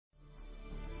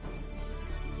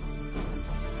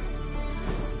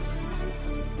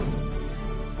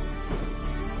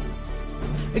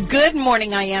Good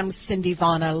morning. I am Cindy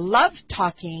Vaughn. I love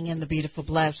talking in the beautiful,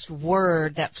 blessed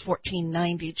word. That's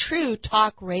 1490 True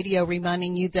Talk Radio,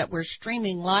 reminding you that we're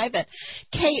streaming live at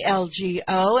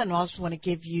KLGO. And I also want to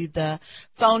give you the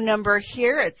phone number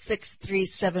here at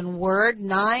 637-WORD,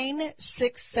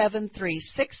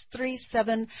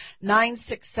 9673,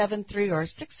 637-9673, or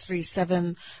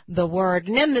 637-THE-WORD.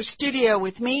 And in the studio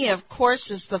with me, of course,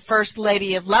 is the First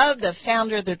Lady of Love, the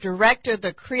founder, the director,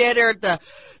 the creator,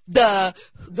 I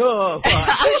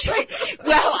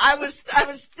was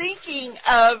thinking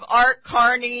of Art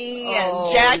Carney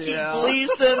and Jackie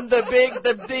Gleason, the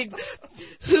big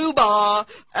hoobah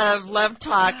of Love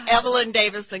Talk, Evelyn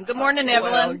Davison. Good morning,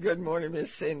 Evelyn. Well, good morning, Miss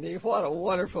Cindy. What a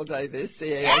wonderful day this is.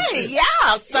 Hey,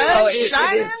 yeah, sun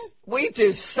shining. We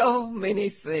do so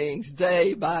many things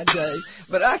day by day,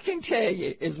 but I can tell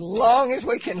you, as long as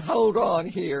we can hold on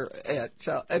here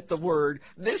at the Word,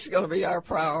 this is going to be our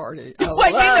priority. I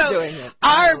love doing it.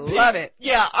 I love it.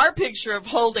 Yeah, our picture of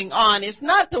holding on is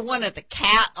not the one of the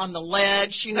cat on the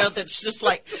ledge, that's just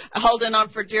like holding on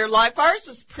for dear life. Ours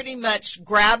was pretty much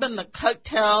grabbing the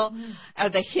coattail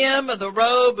of the hem of the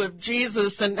robe of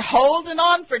Jesus and holding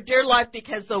on for dear life,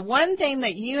 because the one thing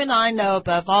that you and I know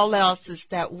above all else is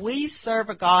that we serve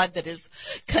a God that is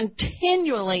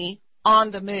continually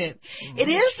on the move. Mm-hmm. It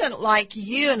isn't like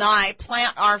you and I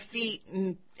plant our feet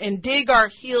and dig our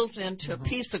heels into a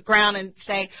piece of ground and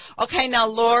say, okay, now,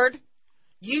 Lord,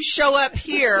 you show up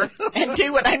here and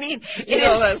do what I need.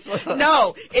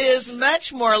 No, it is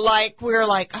much more like we're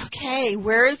like, okay,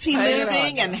 where is he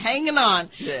moving and hanging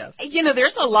on? Yes.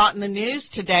 There's a lot in the news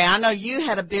today. I know you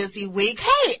had a busy week.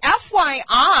 Hey,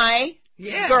 FYI,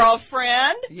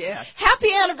 girlfriend. Yes.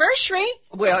 Happy anniversary.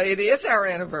 Well, it is our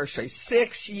anniversary.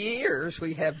 6 years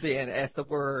we have been at the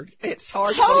Word. It's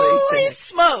hard to believe. Holy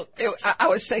smoke. I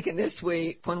was thinking this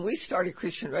week, when we started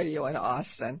Christian Radio in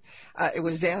Austin, it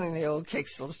was down in the old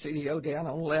Kicksville studio down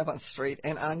on 11th Street,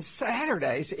 and on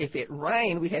Saturdays, if it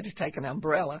rained, we had to take an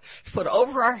umbrella to put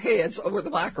over our heads over the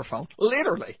microphone,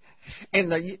 literally. In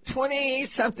the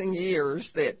 20-something years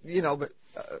that,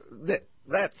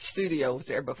 that studio was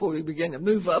there before we began to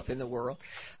move up in the world,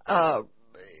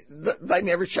 they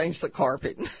never changed the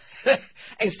carpet.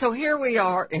 And so here we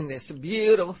are in this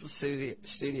beautiful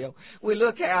studio. We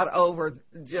look out over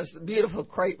just beautiful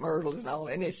crepe myrtles and all,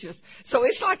 and it's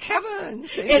like heaven.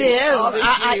 It is.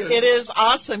 It is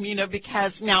awesome,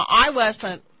 because now I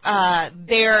wasn't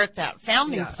there at that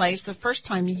founding place. The first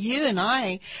time you and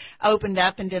I opened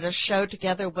up and did a show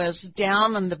together was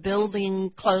down in the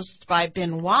building close by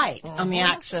Ben White on the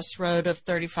access road of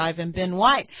 35 and Ben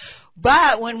White.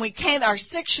 But when we came, our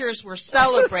 6 years we're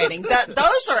celebrating.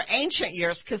 Those are ancient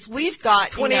years, because we've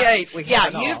got 28.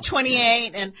 You've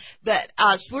 28, and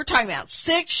we're talking about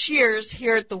 6 years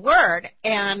here at the Word.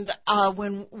 And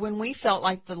when we felt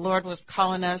like the Lord was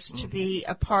calling us to be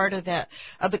a part of the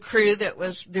crew that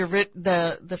was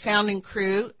the founding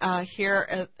crew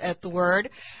here at the Word.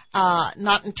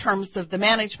 Not in terms of the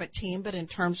management team, but in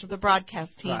terms of the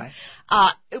broadcast team. Right.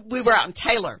 We were out in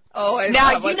Taylor.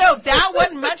 Now, that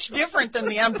wasn't much different than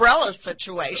the umbrella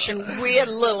situation. We had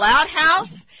a little outhouse,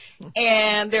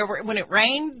 and when it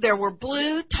rained, there were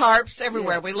blue tarps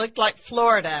everywhere. Yes. We looked like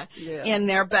Florida in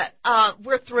there. But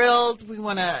we're thrilled. We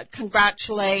want to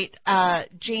congratulate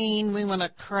Jean. We want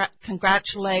to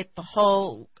congratulate the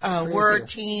whole Word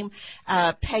team,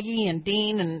 Peggy and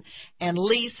Dean and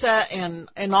Lisa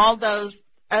and all those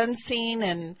unseen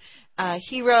and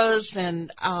heroes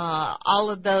and all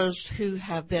of those who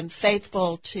have been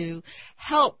faithful to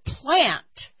help plant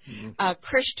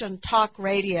Christian talk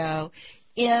radio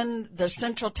in the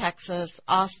Central Texas,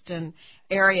 Austin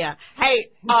area. Hey,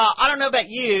 I don't know about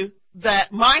you,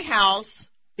 but my house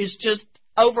is just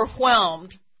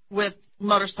overwhelmed with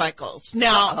motorcycles.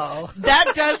 Now,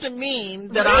 that doesn't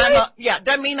mean that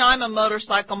I'm a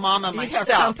motorcycle mama myself.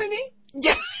 You have company?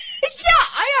 Yeah. Yeah,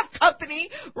 I have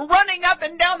company running up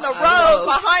and down the road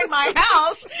behind my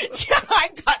house. Yeah,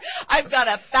 I've got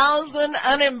 1,000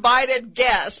 uninvited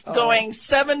guests going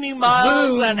 70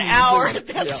 miles an hour.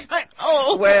 That's right.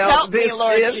 Well, this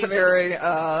is a very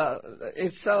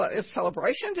it's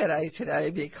celebration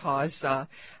today because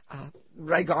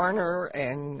Ray Garner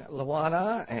and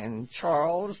Luana and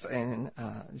Charles and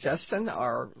Justin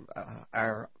are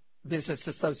our business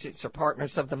associates or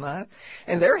partners of the month,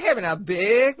 and they're having a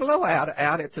big blowout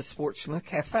out at the Sportsman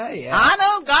Cafe. I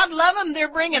know. God love them.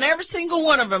 They're bringing every single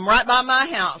one of them right by my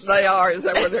house. They are. Is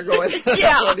that where they're going?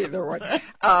 Yeah.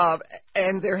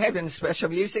 And they're having special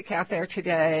music out there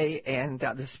today, and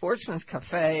the Sportsman's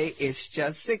Cafe is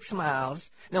just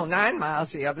 9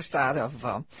 miles the other side of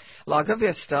Lago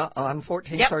Vista on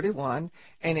 1431,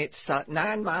 and it's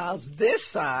 9 miles this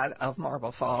side of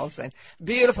Marble Falls, and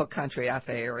beautiful country out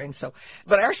there. And so,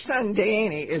 but our son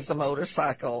Danny is the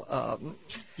motorcycle. How's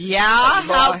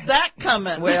that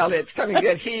coming? Well, it's coming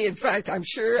good. In fact, I'm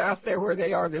sure out there where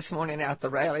they are this morning out the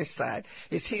rally side,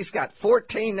 he's got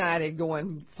 1490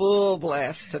 going full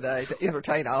blast today to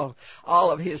entertain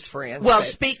all of his friends. Well,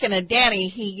 speaking of Danny,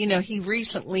 he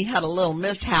recently had a little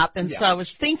mishap, and so I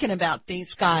was thinking about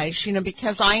these guys,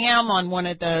 because I am on one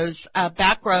of those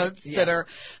back roads that are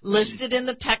listed in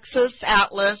the Texas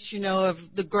Atlas, of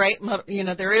the great,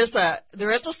 there is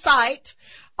a site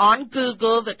on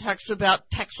Google that talks about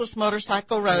Texas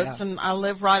motorcycle roads, and I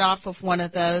live right off of one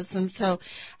of those. And so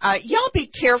y'all be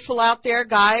careful out there,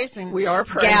 guys, and we are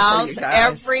praying gals. for you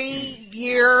guys. Every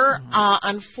year,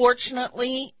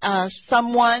 unfortunately,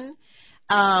 someone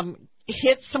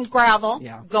hits some gravel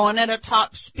going at a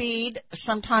top speed.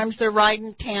 Sometimes they're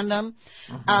riding tandem.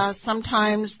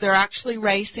 Sometimes they're actually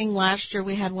racing. Last year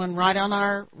we had one right on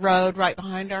our road, right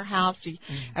behind our house.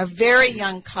 A very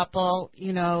young couple,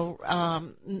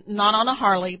 not on a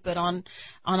Harley, but on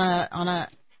a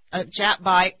jet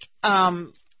bike.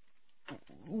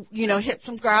 Hit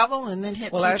some gravel and then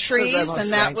hit some trees,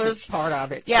 and that was part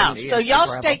of it. Yeah, so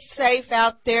y'all stay safe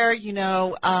out there.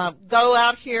 Go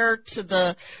out here to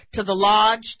the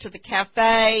lodge, to the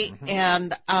cafe,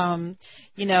 and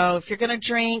if you're going to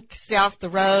drink, stay off the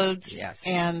roads,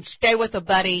 and stay with a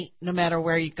buddy no matter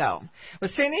where you go.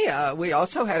 Well, Cindy, we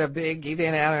also had a big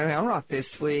event out in Round Rock this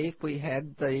week. We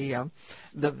had the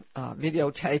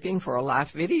videotaping for a live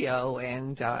video,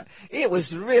 and it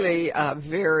was really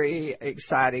very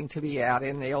exciting to be out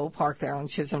in the old park there on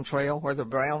Chisholm Trail where the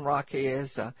Brown Rock is.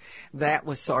 That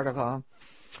was sort of a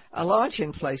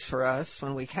launching place for us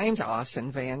when we came to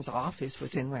Austin. Van's office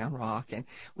was in Round Rock, and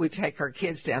we'd take our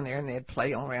kids down there and they'd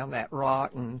play around that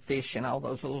rock and fish in all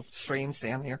those little streams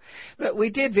down there. But we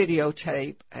did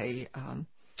videotape a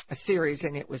series,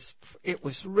 and it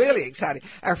was really exciting.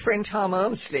 Our friend Tom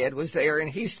Umstead was there, and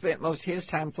he spent most of his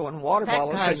time throwing water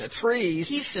balloons in the trees.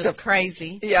 He's just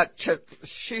crazy. Yeah, to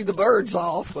shoo the birds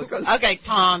off. Okay,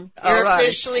 Tom, you're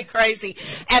officially crazy.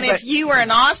 And if you were in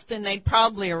Austin, they'd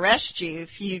probably arrest you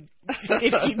if you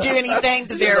do anything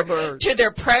to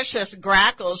their precious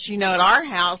grackles. At our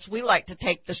house, we like to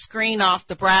take the screen off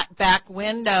the back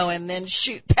window and then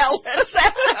shoot pellets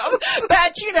at them.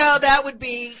 But, that would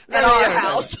be at our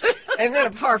house. And then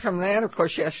apart from that, of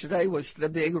course, yesterday was the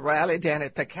big rally down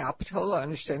at the Capitol. I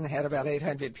understand they had about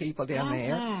 800 people down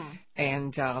there.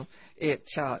 And it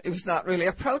was not really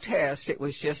a protest. It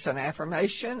was just an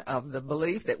affirmation of the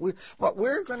belief that what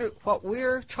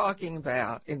we're talking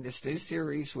about in this new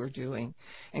series we're doing.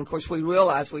 And of course, we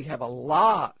realize we have a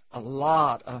lot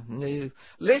of new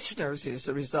listeners as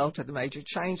a result of the major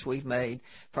change we've made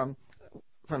from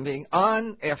being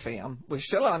on FM. We're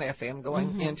still on FM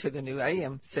going into the new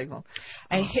AM signal.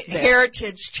 A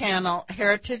heritage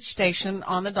station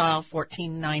on the dial,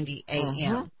 1490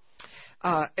 AM.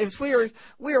 As we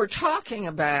are talking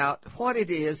about what it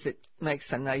is that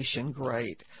makes a nation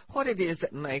great, what it is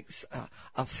that makes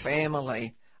a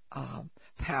family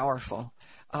powerful,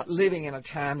 living in a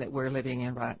time that we're living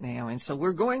in right now. And so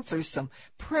we're going through some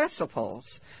principles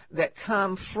that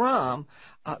come from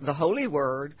the Holy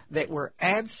Word that were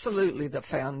absolutely the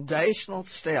foundational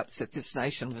steps that this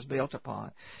nation was built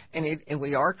upon. And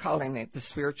we are calling it the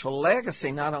spiritual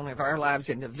legacy, not only of our lives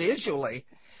individually,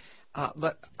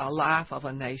 but a life of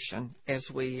a nation as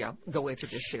we go into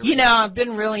this series. I've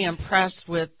been really impressed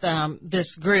with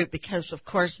this group because, of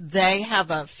course, they have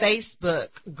a Facebook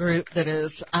group that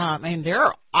is,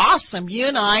 they're awesome. You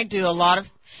and I do a lot of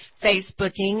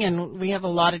Facebooking, and we have a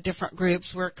lot of different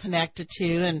groups we're connected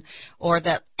to or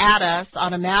that add us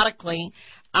automatically.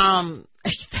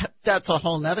 That's a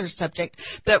whole other subject.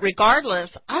 But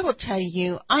regardless, I will tell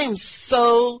you, I am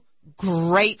so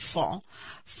grateful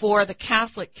for the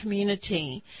Catholic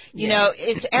community.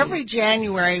 It's every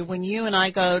January when you and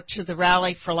I go to the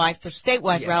Rally for Life, the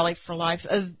statewide Rally for Life.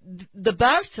 The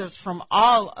buses from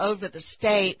all over the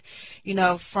state,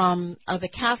 from the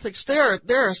Catholics, there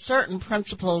are certain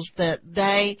principles that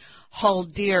they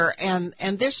hold dear.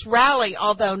 And this rally,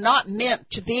 although not meant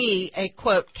to be a,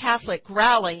 quote, Catholic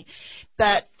rally,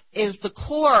 but is the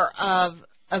core of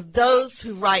those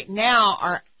who right now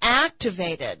are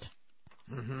activated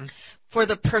for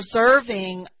the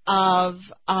preserving of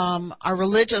our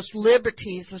religious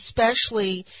liberties,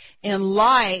 especially in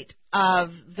light of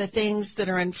the things that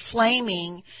are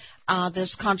inflaming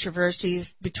this controversy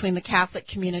between the Catholic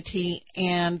community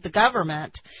and the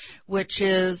government, which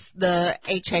is the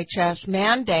HHS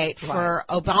mandate for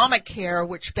Obamacare,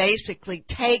 which basically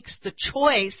takes the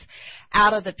choice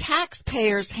out of the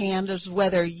taxpayer's hand as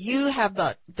whether you have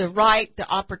the right, the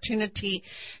opportunity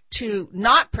to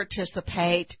not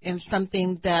participate in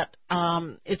something that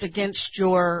is against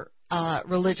your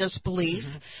religious belief,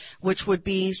 which would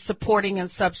be supporting and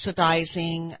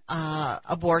subsidizing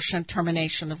abortion,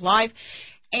 termination of life,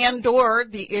 and or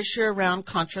the issue around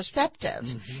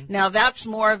contraceptives. Now, that's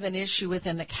more of an issue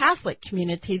within the Catholic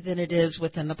community than it is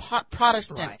within the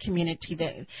Protestant community.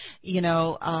 That, you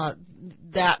know,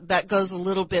 that goes a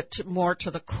little bit more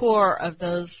to the core of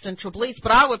those central beliefs.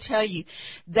 But I will tell you,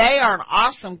 they are an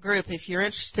awesome group. If you're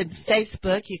interested in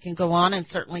Facebook, you can go on and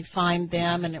certainly find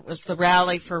them. And it was the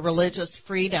Rally for Religious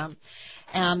Freedom.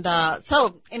 And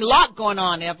so, a lot going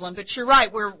on, Evelyn. But you're right.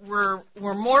 We're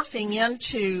morphing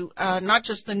into not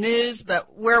just the news,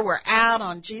 but where we're at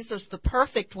on Jesus, the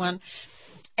perfect one,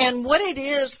 and what it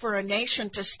is for a nation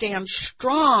to stand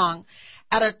strong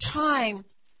at a time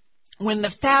when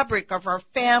the fabric of our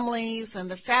families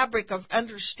and the fabric of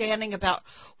understanding about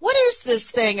what is this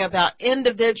thing about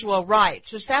individual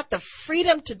rights? Is that the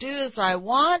freedom to do as I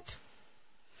want?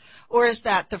 Or is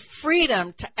that the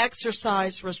freedom to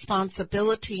exercise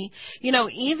responsibility? You know,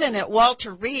 even at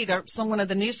Walter Reed, one of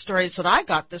the news stories that I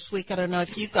got this week, I don't know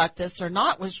if you got this or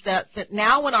not, was that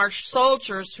now when our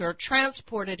soldiers who are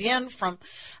transported in from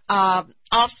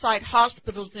off-site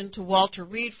hospitals into Walter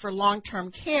Reed for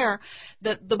long-term care,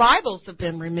 that the Bibles have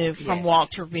been removed from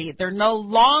Walter Reed. They're no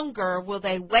longer, will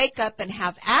they wake up and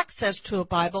have access to a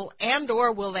Bible, and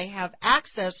or will they have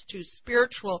access to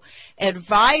spiritual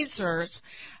advisors.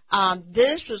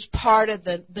 This is part of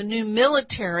the new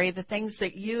military, the things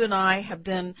that you and I have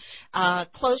been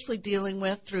closely dealing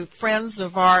with through friends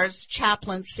of ours,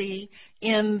 chaplaincy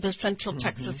in the Central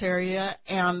Texas area.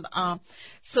 And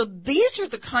so these are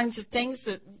the kinds of things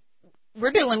that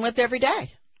we're dealing with every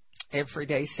day. Every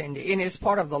day, Cindy. And it's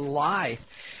part of the life.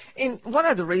 And one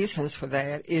of the reasons for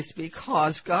that is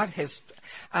because God has,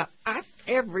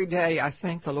 every day I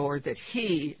thank the Lord that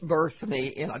He birthed me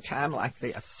in a time like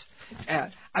this.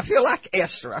 I feel like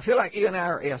Esther. I feel like you and I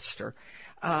are Esther.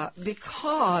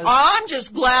 Because... I'm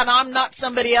just glad I'm not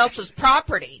somebody else's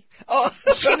property. Oh.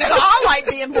 You know, I like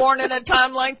being born in a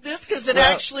time like this because it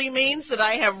actually means that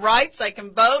I have rights, I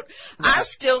can vote. I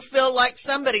still feel like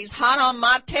somebody's hot on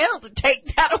my tail to take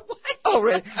that away. Oh,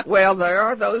 really? Well, there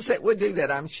are those that would do that,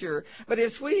 I'm sure. But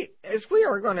as we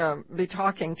are going to be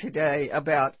talking today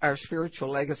about our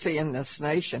spiritual legacy in this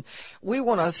nation, we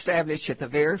want to establish at the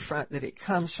very front that it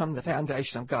comes from the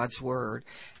foundation of God's Word.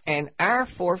 And our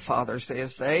forefathers,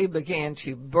 as they began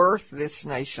to birth this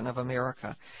nation of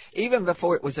America, even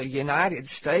before it was a United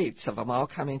States of them all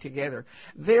coming together,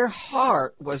 their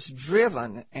heart was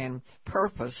driven and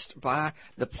purposed by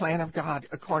the plan of God,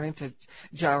 according to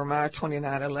Jeremiah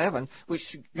 29:11,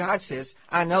 which God says,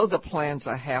 I know the plans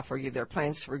I have for you. They're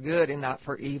plans for good and not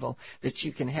for evil, that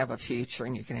you can have a future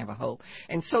and you can have a hope.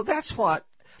 And so that's what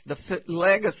the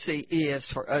legacy is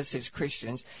for us as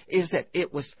Christians, is that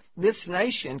this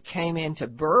nation came into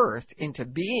birth, into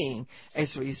being,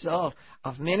 as a result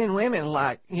of men and women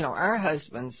like, you know, our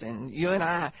husbands and you and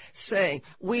I saying,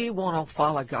 we want to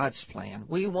follow God's plan.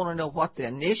 We want to know what the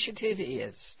initiative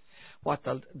is, what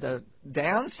the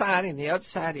downside and the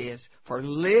upside is for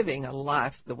living a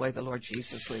life the way the Lord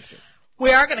Jesus lived it. We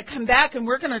are going to come back and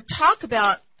we're going to talk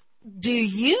about, do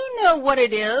you know what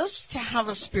it is to have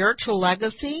a spiritual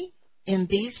legacy in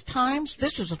these times?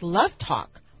 This is Love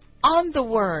Talk on the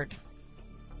Word.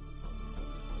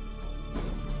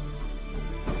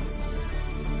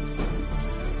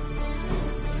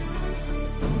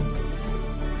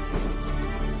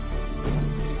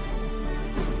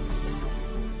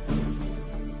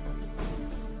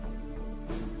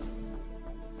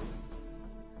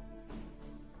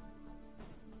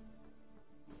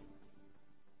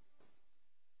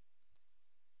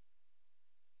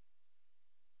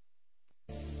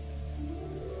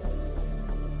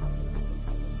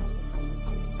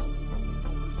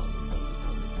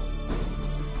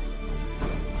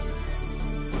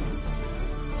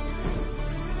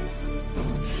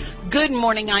 Good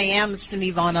morning. I am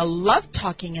Cindy Vonna, love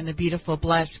talking in the beautiful,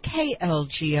 blessed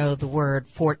KLGO, the Word,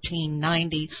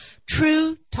 1490,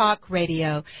 True Talk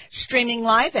Radio, streaming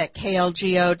live at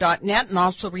klgo.net, and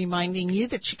also reminding you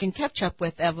that you can catch up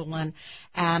with Evelyn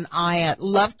and I at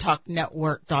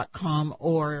lovetalknetwork.com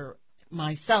or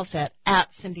myself at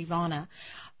Cindy Vonna.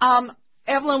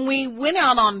 Evelyn, we went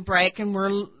out on break, and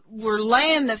we're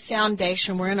laying the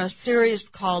foundation. We're in a series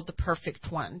called The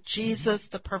Perfect One, Jesus,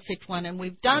 the Perfect One, and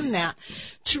we've done that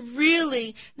to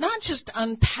really not just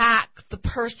unpack the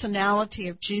personality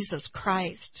of Jesus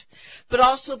Christ, but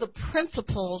also the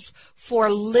principles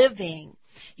for living.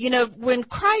 You know, when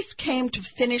Christ came to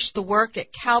finish the work at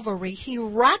Calvary, He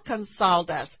reconciled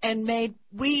us and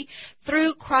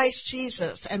through Christ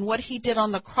Jesus and what He did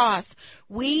on the cross,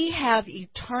 we have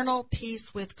eternal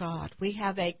peace with God. We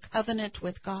have a covenant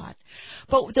with God.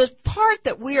 But the part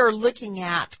that we are looking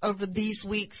at over these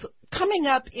weeks, coming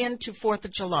up into 4th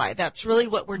of July, that's really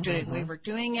what we're doing. We were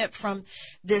doing it from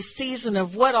this season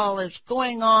of what all is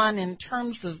going on in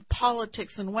terms of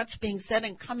politics and what's being said,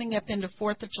 and coming up into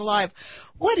 4th of July.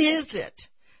 What is it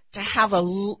to have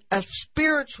a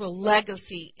spiritual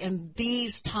legacy in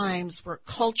these times where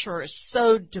culture is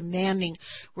so demanding,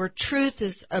 where truth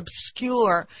is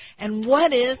obscure? And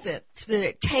what is it that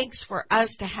it takes for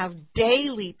us to have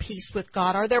daily peace with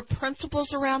God? Are there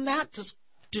principles around that? Does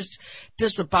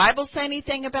the Bible say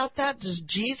anything about that? Does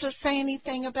Jesus say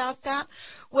anything about that?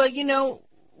 Well, you know,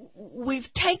 we've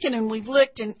taken and we've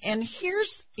looked, and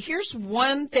here's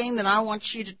one thing that I want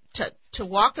you to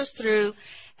walk us through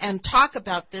and talk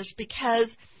about this, because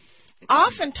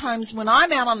oftentimes when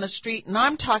I'm out on the street and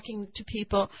I'm talking to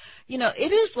people, you know,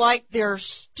 it is like they're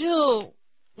still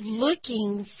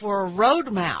looking for a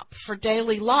roadmap for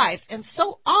daily life, and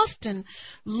so often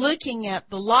looking at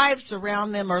the lives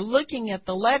around them, or looking at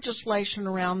the legislation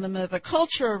around them, or the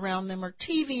culture around them, or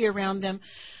TV around them,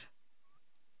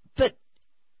 but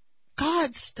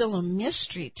God's still a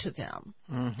mystery to them,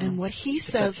 and what He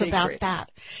says about that,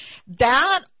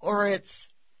 or it's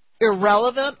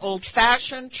irrelevant,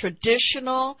 old-fashioned,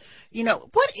 traditional. You know,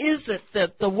 what is it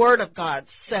that the Word of God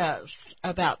says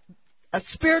about a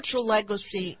spiritual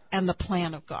legacy and the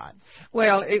plan of God?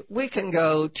 Well, we can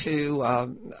go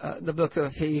to the book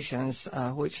of Ephesians,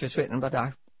 which was written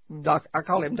by I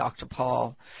call him Dr.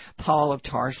 Paul of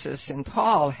Tarsus. And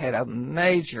Paul had a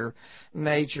major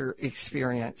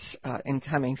experience in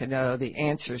coming to know the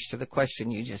answers to the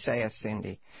question you just asked,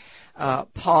 Cindy.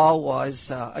 Paul was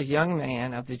a young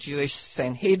man of the Jewish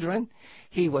Sanhedrin.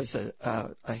 He was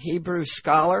a Hebrew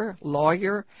scholar,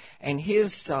 lawyer, and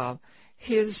his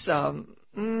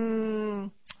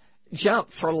jump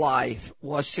for life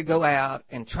was to go out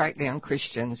and track down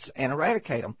Christians and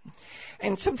eradicate them.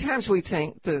 And sometimes we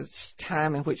think this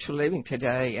time in which we're living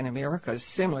today in America is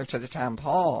similar to the time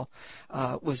Paul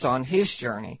was on his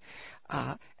journey.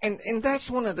 And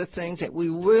that's one of the things that we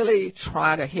really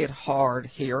try to hit hard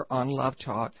here on Love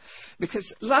Talk,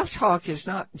 because Love Talk is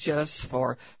not just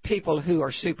for people who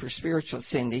are super spiritual,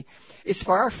 Cindy. It's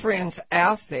for our friends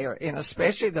out there, and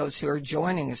especially those who are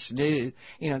joining us new,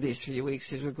 these few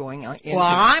weeks as we're going on. Well,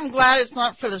 I'm glad it's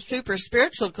not for the super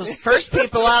spiritual, because the first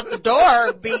people out the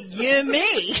door be you and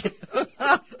me.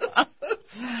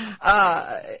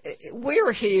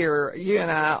 We're here, you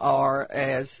and I are,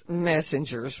 as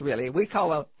messengers, really. We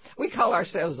call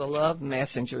ourselves the love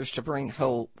messengers, to bring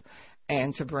hope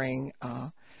and to bring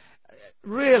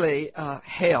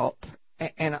help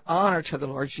and honor to the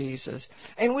Lord Jesus.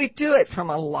 And we do it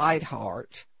from a light heart.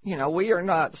 We are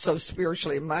not so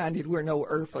spiritually minded. We're no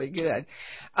earthly good.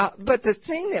 But the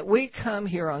thing that we come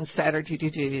here on Saturday to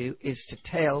do is to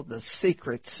tell the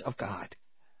secrets of God.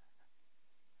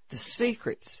 The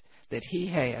secrets that He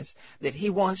has, that He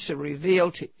wants to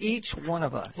reveal to each one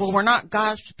of us. Well, we're not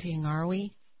gossiping, are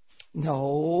we?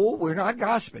 No, we're not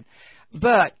gossiping.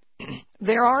 But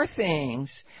there are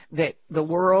things that the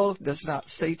world does not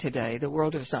see today, the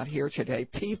world does not hear today,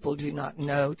 people do not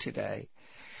know today,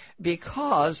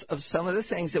 because of some of the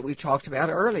things that we talked about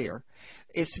earlier.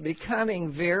 It's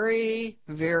becoming very,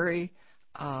 very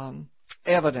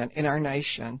evident in our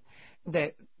nation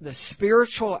that the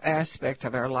spiritual aspect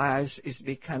of our lives is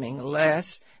becoming less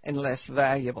and less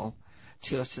valuable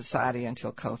to a society and to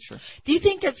a culture. Do you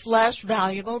think it's less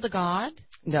valuable to God?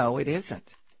 No, it isn't.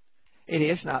 It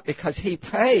is not, because He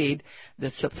paid the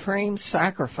supreme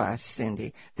sacrifice,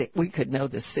 Cindy, that we could know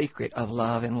the secret of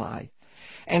love and life.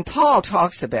 And Paul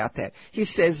talks about that. He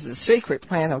says the secret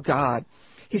plan of God.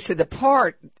 He said the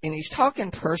part, and he's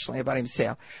talking personally about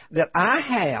himself, that I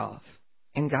have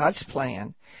in God's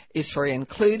plan is for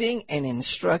including and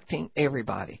instructing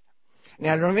everybody.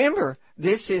 Now remember,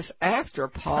 this is after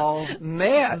Paul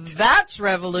met. That's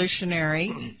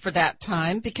revolutionary for that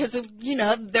time, because,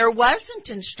 there wasn't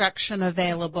instruction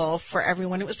available for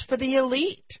everyone. It was for the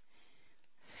elite.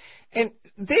 And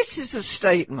this is a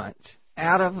statement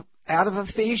out of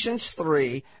Ephesians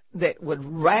 3 that would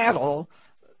rattle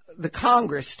the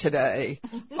Congress today,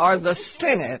 or the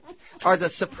Senate, or the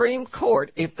Supreme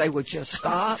Court, if they would just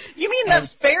stop. You mean the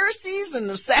Pharisees and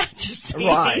the Sadducees?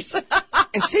 Right.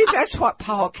 And see, that's what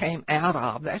Paul came out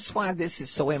of. That's why this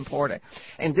is so important.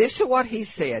 And this is what he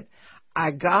said.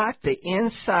 I got the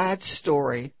inside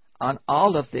story on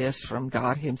all of this from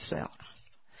God himself.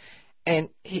 And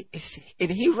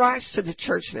he writes to the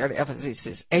church there at Ephesus. He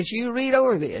says, as you read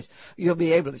over this, you'll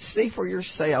be able to see for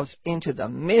yourselves into the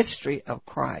mystery of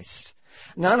Christ.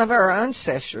 None of our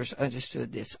ancestors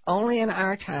understood this. Only in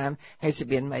our time has it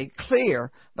been made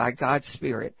clear by God's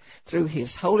Spirit through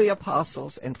his holy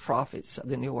apostles and prophets of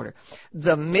the new order.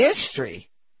 The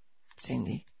mystery,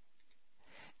 Cindy,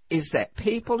 is that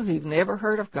people who've never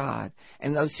heard of God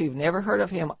and those who've never heard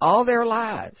of him all their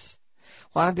lives,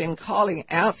 what I've been calling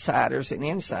outsiders and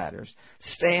insiders,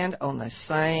 stand on the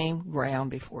same ground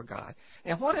before God.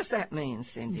 Now, what does that mean,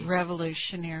 Cindy?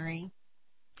 Revolutionary.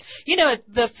 You know,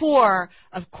 before,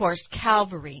 of course,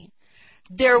 Calvary,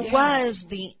 there was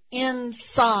the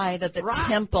inside of the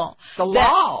temple. The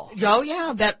law.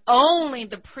 That only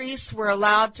the priests were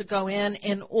allowed to go in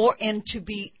and to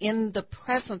be in the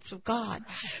presence of God.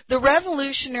 The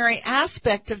revolutionary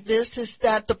aspect of this is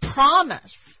that the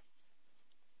promise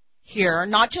here,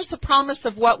 not just the promise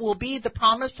of what will be, the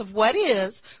promise of what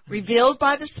is revealed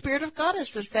by the Spirit of God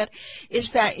is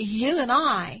that you and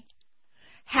I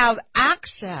have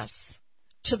access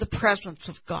to the presence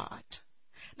of God.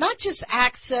 Not just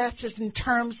access as in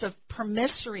terms of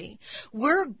permissory.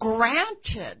 We're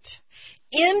granted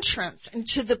entrance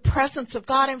into the presence of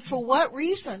God. And for what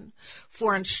reason?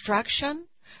 For instruction,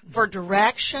 for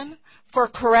direction, for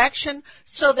correction,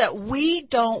 so that we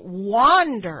don't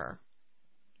wander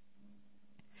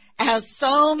as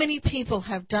so many people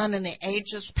have done in the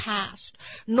ages past.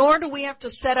 Nor do we have to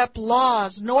set up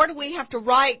laws, nor do we have to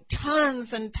write tons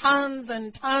and tons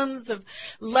and tons of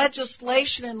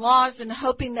legislation and laws and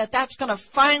hoping that that's going to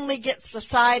finally get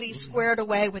society squared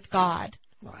away with God.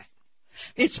 Right.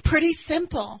 It's pretty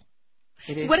simple.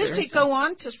 What does he go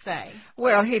on to say?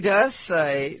 Well, he does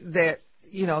say that,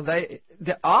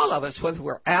 that all of us, whether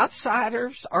we're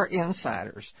outsiders or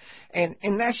insiders, and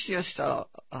that's just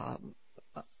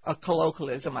a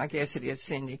colloquialism, I guess it is,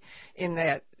 Cindy, in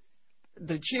that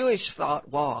the Jewish thought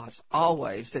was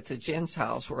always that the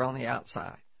Gentiles were on the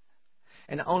outside.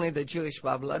 And only the Jewish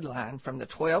bloodline from the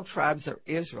 12 tribes of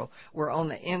Israel were on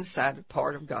the inside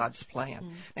part of God's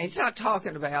plan. Now, he's not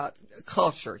talking about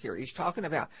culture here. He's talking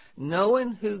about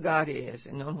knowing who God is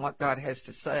and knowing what God has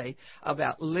to say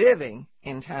about living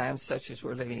in times such as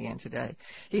we're living in today.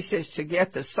 He says to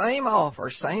get the same offer,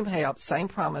 same help, same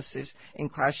promises in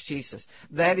Christ Jesus.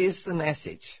 That is the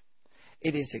message.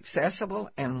 It is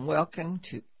accessible and welcome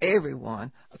to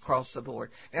everyone across the board.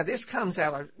 Now, this comes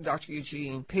out of Dr.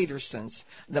 Eugene Peterson's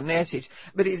The Message,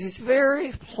 but it is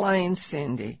very plain,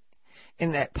 Cindy,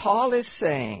 in that Paul is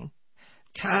saying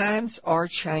times are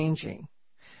changing.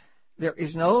 There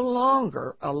is no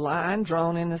longer a line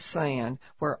drawn in the sand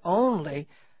where only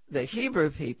the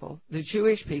Hebrew people, the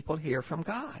Jewish people, hear from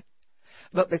God.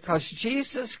 But because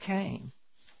Jesus came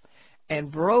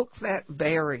and broke that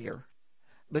barrier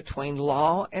between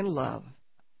law and love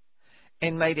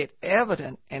and made it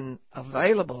evident and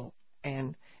available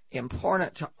and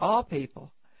important to all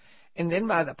people. And then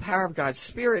by the power of God's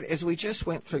Spirit, as we just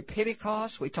went through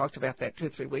Pentecost, we talked about that 2 or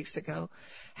 3 weeks ago,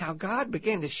 how God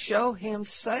began to show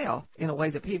himself in a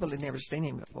way that people had never seen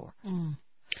him before.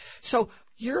 So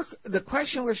the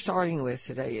question we're starting with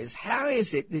today is, how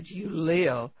is it that you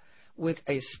live with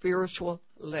a spiritual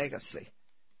legacy?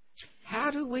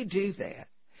 How do we do that?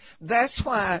 That's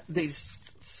why these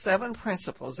 7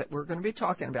 principles that we're going to be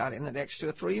talking about in the next 2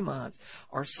 or 3 months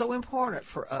are so important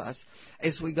for us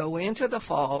as we go into the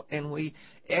fall and we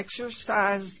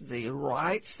exercise the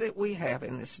rights that we have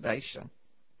in this nation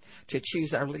to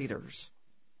choose our leaders.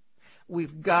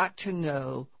 We've got to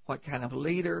know what kind of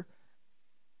leader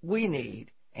we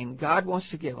need and God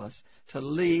wants to give us to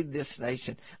lead this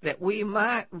nation, that we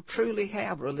might truly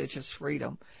have religious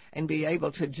freedom and be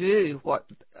able to do what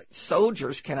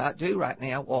soldiers cannot do right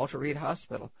now, Walter Reed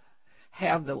Hospital,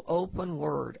 have the open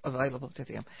word available to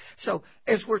them. So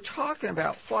as we're talking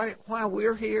about why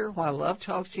we're here, why Love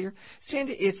Talk's here,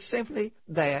 Cindy, it's simply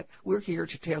that we're here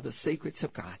to tell the secrets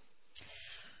of God.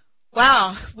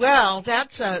 Wow. Well,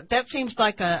 that seems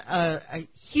like a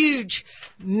huge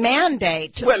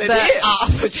mandate. Well, it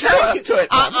is.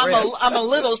 I'm a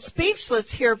little speechless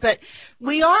here, but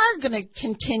we are going to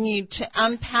continue to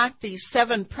unpack these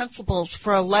 7 principles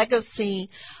for a legacy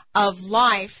of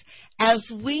life as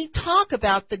we talk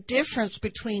about the difference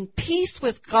between peace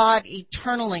with God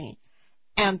eternally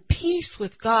and peace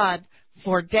with God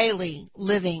for daily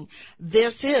living.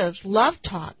 This is Love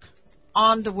Talk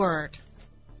on the Word.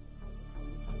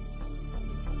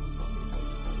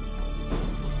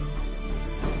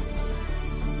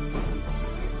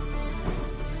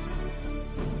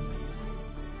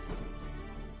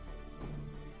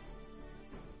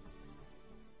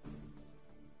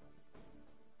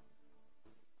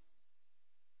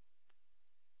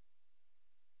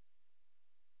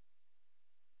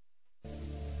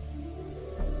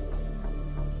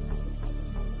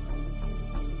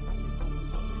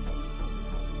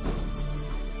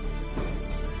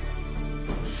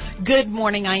 Good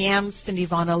morning. I am Cindy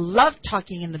Vaughn. Love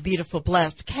talking in the beautiful,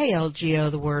 blessed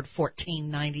KLGO, the Word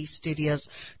 1490 studios.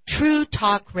 True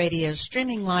Talk Radio,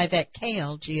 streaming live at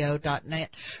klgo.net.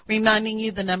 Reminding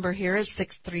you the number here is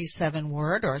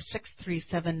 637-WORD or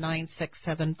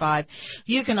 637-9675.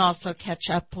 You can also catch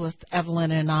up with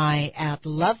Evelyn and I at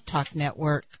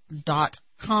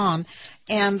lovetalknetwork.com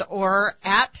and or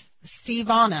at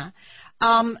Stevana.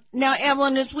 Now,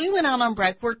 Evelyn, as we went out on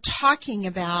break, we're talking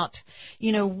about,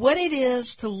 what it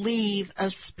is to leave a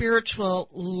spiritual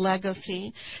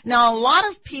legacy. Now, a lot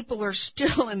of people are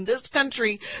still in this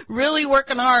country really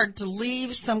working hard to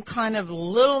leave some kind of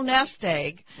little nest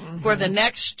egg for the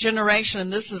next generation.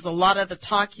 And this is a lot of the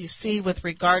talk you see with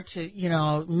regard to,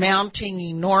 mounting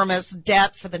enormous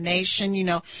debt for the nation.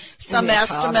 Some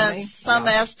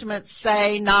estimates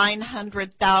say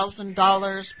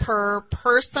 $900,000 per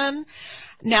person.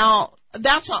 Now,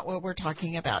 that's not what we're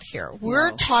talking about here.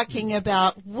 We're talking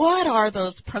about what are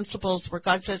those principles where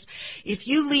God says, if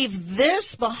you leave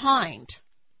this behind,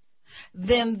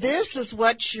 then this is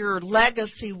what your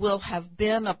legacy will have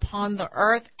been upon the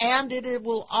earth, and it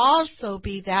will also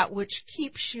be that which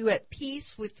keeps you at peace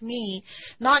with me,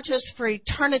 not just for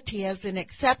eternity as in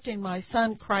accepting my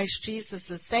Son Christ Jesus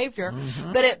as Savior,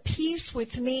 but at peace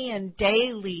with me in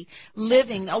daily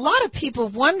living. A lot of people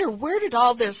wonder, where did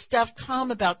all this stuff come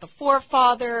about the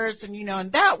forefathers, and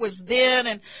and that was then,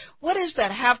 and what does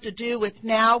that have to do with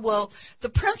now? Well, the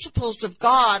principles of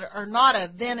God are not a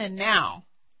then and now.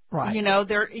 Right.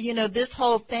 This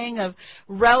whole thing of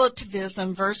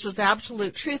relativism versus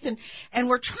absolute truth. And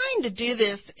we're trying to do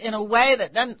this in a way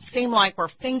that doesn't seem like we're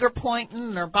finger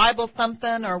pointing or Bible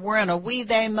thumping or we're in a we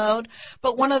they mode.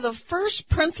 But one of the first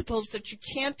principles that you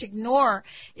can't ignore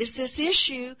is this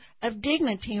issue of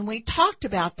dignity. And we talked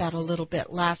about that a little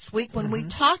bit last week when we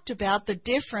talked about the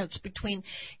difference between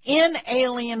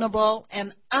inalienable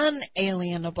and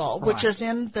unalienable, which is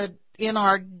in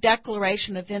our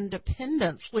Declaration of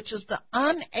Independence, which is the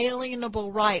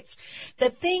unalienable rights, the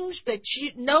things that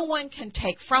no one can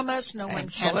take from us, no one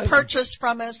can purchase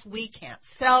from us, we can't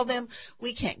sell them,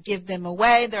 we can't give them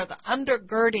away. They're the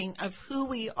undergirding of who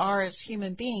we are as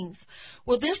human beings.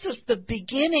 Well, this is the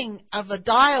beginning of a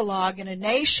dialogue in a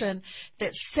nation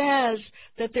that says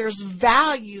that there's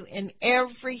value in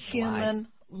every human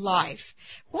life.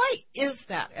 Why is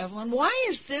that, Evelyn? Why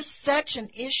is this such an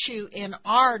issue in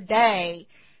our day?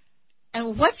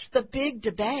 And what's the big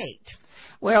debate?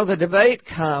 Well, the debate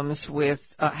comes with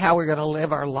how we're going to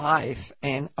live our life,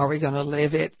 and are we going to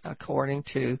live it according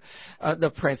to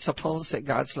the principles that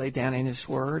God's laid down in His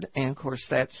Word? And, of course,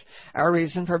 that's our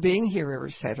reason for being here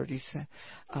every Saturday,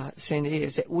 Cindy,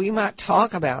 is that we might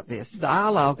talk about this,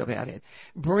 dialogue about it,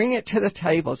 bring it to the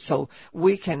table so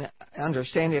we can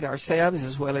understand it ourselves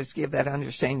as well as give that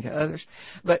understanding to others.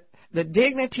 But the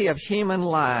dignity of human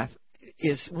life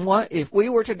is one, if we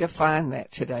were to define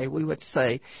that today, we would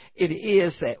say it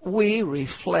is that we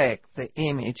reflect the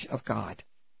image of God.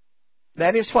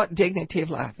 That is what dignity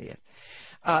of life is.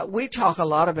 We talk a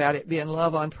lot about it being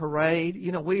love on parade.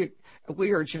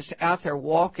 We are just out there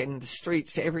walking the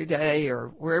streets every day or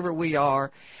wherever we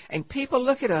are, and people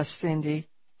look at us, Cindy,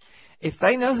 if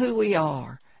they know who we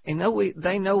are and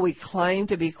they know we claim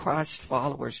to be Christ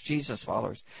followers, Jesus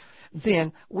followers,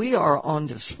 then we are on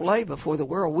display before the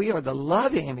world. We are the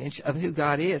love image of who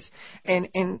God is. And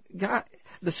God,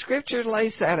 the Scripture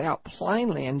lays that out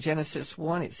plainly in Genesis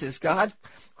 1. It says, God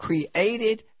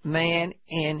created man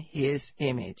in His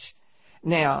image.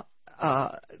 Now,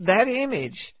 that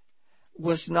image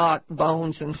was not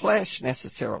bones and flesh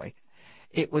necessarily.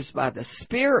 It was by the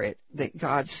Spirit that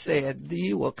God said,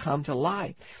 you will come to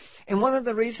life. And one of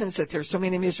the reasons that there's so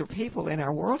many miserable people in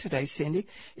our world today, Cindy,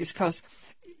 is because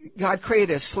God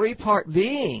created us three-part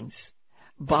beings,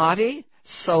 body,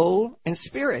 soul, and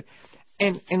spirit.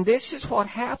 And this is what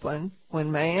happened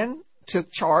when man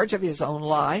took charge of his own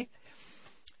life,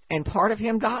 and part of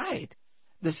him died.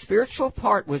 The spiritual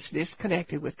part was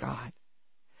disconnected with God.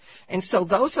 And so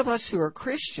those of us who are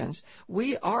Christians,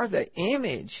 we are the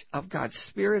image of God's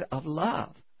Spirit of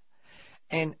love.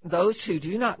 And those who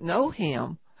do not know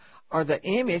him are the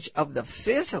image of the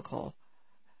physical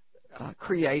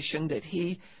creation that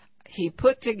he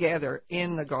put together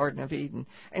in the Garden of Eden.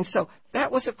 And so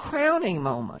that was a crowning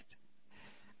moment.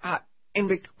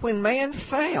 When man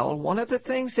fell, one of the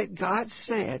things that God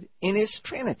said in his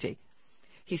Trinity,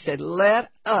 he said, let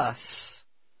us.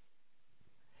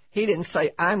 He didn't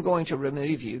say, I'm going to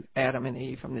remove you, Adam and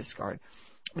Eve, from this garden.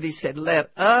 But he said,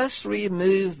 let us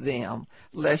remove them,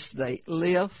 lest they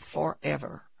live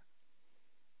forever.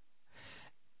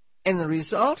 And the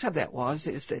result of that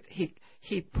is that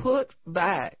he put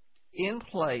back in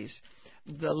place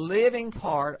the living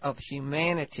part of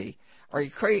humanity, or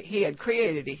he had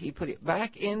created it. He put it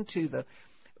back into the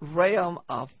realm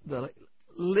of the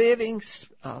living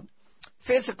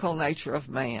physical nature of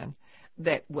man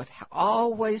that would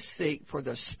always seek for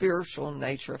the spiritual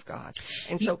nature of God.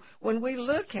 And so when we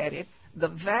look at it, the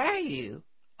value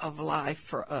of life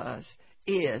for us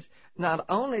is not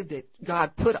only that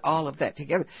God put all of that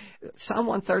together. Psalm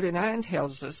 139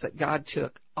 tells us that God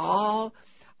took all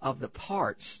of the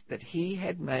parts that he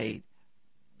had made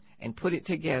and put it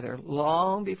together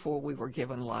long before we were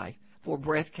given life, before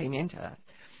breath came into us.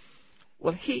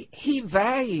 Well, he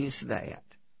values that,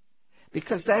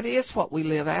 because that is what we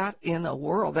live out in the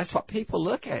world. That's what people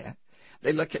look at.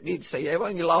 They look at me and say,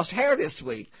 Evelyn, you lost hair this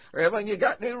week, or Evelyn, you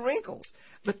got new wrinkles.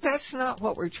 But that's not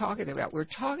what we're talking about. We're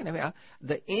talking about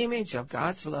the image of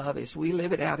God's love as we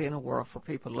live it out in the world for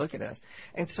people to look at us.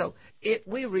 And so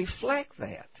we reflect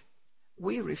that.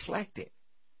 We reflect it.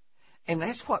 And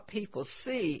that's what people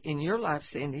see in your life,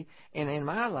 Cindy, and in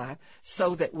my life,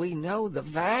 so that we know the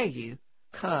value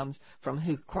comes from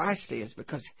who Christ is,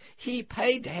 because he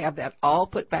paid to have that all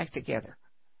put back together.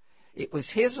 It was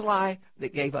his life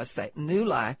that gave us that new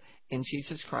life in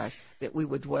Jesus Christ, that we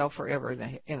would dwell forever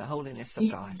in the holiness of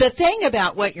God. The thing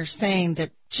about what you're saying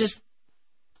that just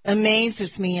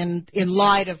amazes me in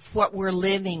light of what we're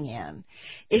living in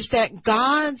is that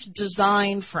God's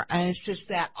design for us is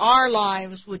that our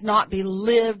lives would not be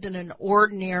lived in an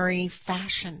ordinary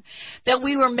fashion, that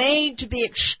we were made to be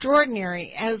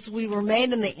extraordinary as we were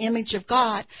made in the image of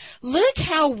God. Look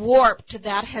how warped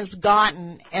that has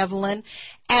gotten, Evelyn,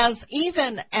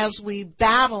 even as we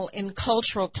battle in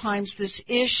cultural times this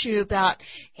issue about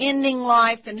ending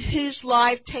life and whose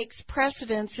life takes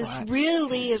precedence. Right. It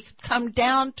really has come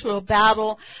down to a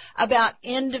battle about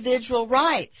individual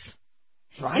rights.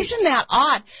 Right. Isn't that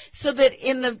odd? So that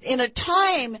in a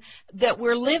time that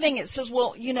we're living, it says,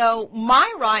 well,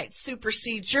 my rights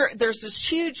supersede there's this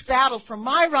huge battle for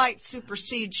my rights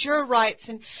supersedes your rights.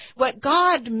 And what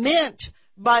God meant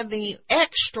by the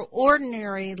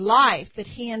extraordinary life that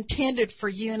he intended for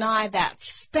you and I, that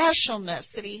specialness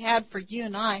that he had for you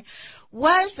and I,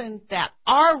 wasn't that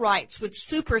our rights would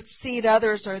supersede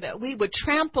others, or that we would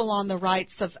trample on the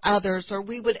rights of others, or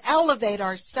we would elevate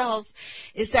ourselves.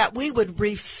 Is that we would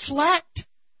reflect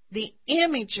the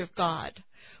image of God,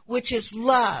 which is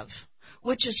love,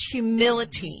 which is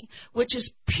humility, which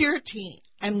is purity,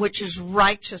 and which is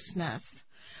righteousness.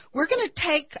 We're going to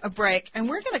take a break, and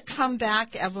we're going to come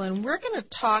back, Evelyn. We're going to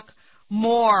talk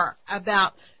more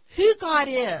about who God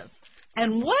is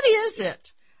and what is it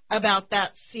about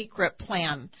that secret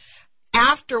plan,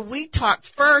 after we talk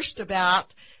first about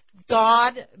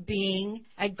God being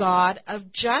a God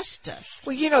of justice.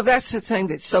 Well, that's the thing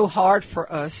that's so hard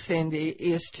for us, Cindy,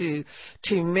 is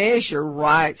to measure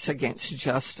rights against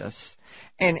justice.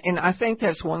 And I think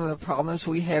that's one of the problems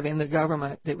we have in the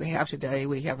government that we have today.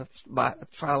 We have a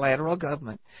trilateral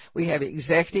government. We have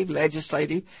executive,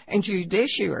 legislative, and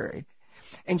judiciary.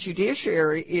 And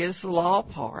judiciary is the law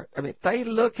part. I mean, they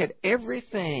look at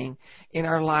everything in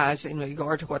our lives in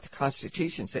regard to what the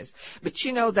Constitution says. But,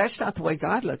 that's not the way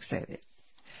God looks at it.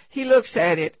 He looks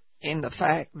at it in the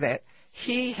fact that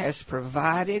he has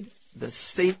provided the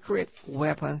secret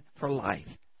weapon for life.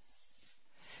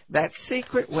 That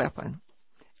secret weapon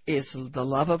is the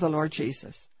love of the Lord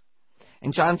Jesus.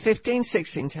 And John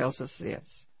 15:16 tells us this.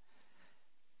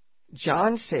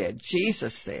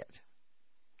 Jesus said,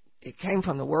 it came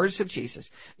from the words of Jesus,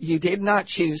 you did not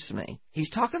choose me.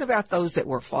 He's talking about those that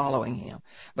were following him.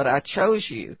 But I chose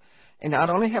you. And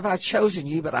not only have I chosen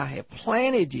you, but I have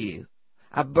planted you.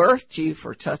 I birthed you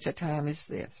for such a time as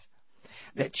this,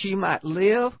 that you might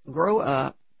live, grow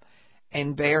up,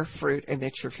 and bear fruit, and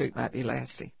that your fruit might be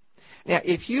lasting. Now,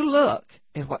 if you look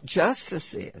at what justice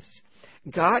is,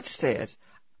 God says,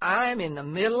 I'm in the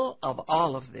middle of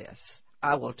all of this.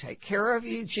 I will take care of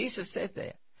you. Jesus said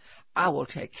that. I will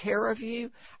take care of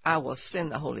you. I will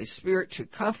send the Holy Spirit to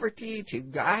comfort you, to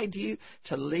guide you,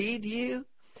 to lead you,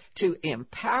 to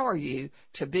empower you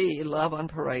to be love on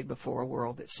parade before a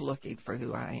world that's looking for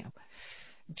who I am.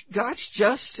 God's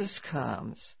justice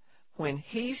comes when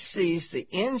he sees the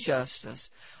injustice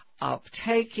of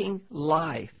taking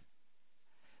life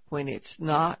when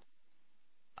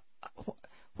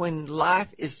life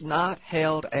is not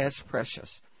held as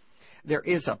precious. There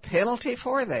is a penalty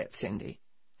for that, Cindy.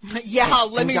 Yeah,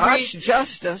 let me read. God's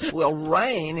justice will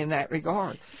reign in that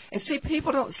regard. And see,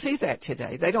 people don't see that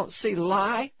today. They don't see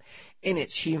life in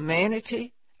its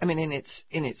humanity. I mean, in its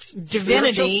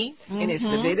divinity, in its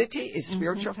divinity, its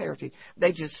spiritual heritage.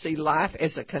 They just see life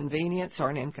as a convenience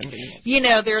or an inconvenience. You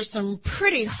know, there's some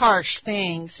pretty harsh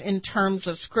things in terms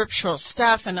of scriptural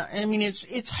stuff, and I mean,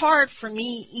 it's hard for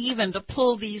me even to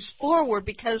pull these forward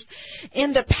because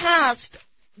in the past,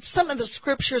 some of the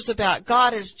scriptures about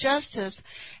God as justice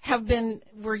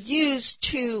were used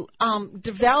to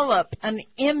develop an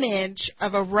image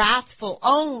of a wrathful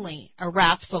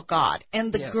God,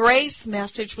 and the grace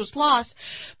message was lost.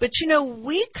 But you know,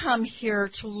 we come here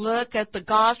to look at the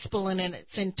gospel in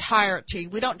its entirety.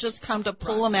 We don't just come to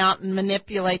pull them out and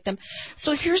manipulate them.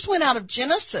 So here's one out of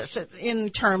Genesis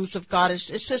in terms of God. It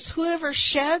says, "Whoever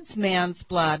sheds man's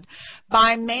blood,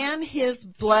 by man his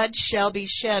blood shall be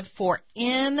shed, for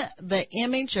in the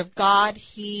image of God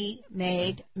he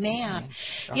made man."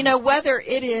 You know, whether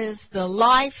it is the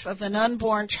life of an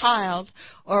unborn child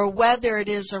or whether it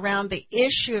is around the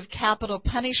issue of capital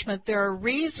punishment, there are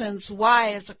reasons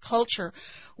why as a culture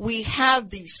we have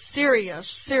these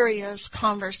serious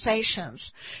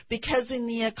conversations. Because in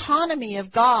the economy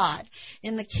of God,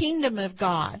 in the kingdom of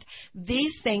God,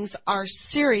 these things are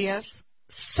serious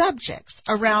subjects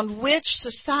around which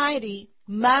society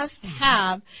must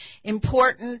have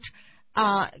important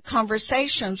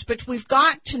conversations. But we've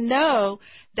got to know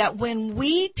that when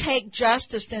we take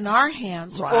justice in our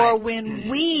hands, or when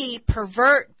we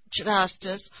pervert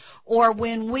justice, or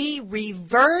when we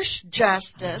reverse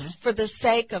justice for the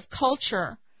sake of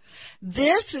culture,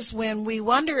 this is when we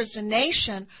wonder as a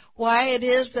nation why it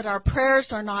is that our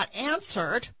prayers are not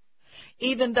answered.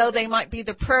 Even though they might be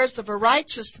the prayers of a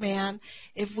righteous man,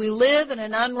 if we live in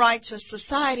an unrighteous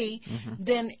society,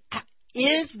 then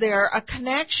is there a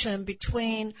connection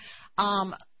between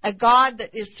a God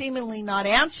that is seemingly not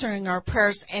answering our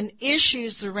prayers and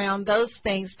issues around those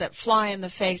things that fly in the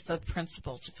face of the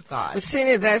principles of God? But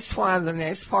see, that's why the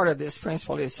next part of this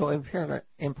principle is so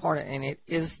important, and it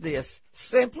is this.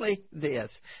 Simply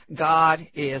this: God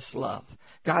is love.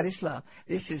 God is love.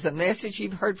 This is a message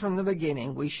you've heard from the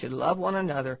beginning. We should love one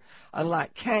another.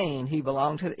 Unlike Cain, he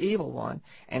belonged to the evil one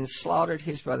and slaughtered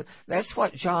his brother. That's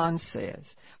what John says.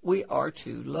 We are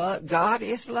to love. God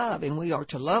is love, and we are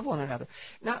to love one another.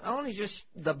 Not only just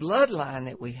the bloodline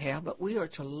that we have, but we are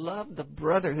to love the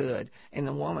brotherhood and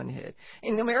the womanhood.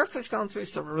 And America's gone through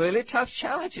some really tough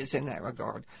challenges in that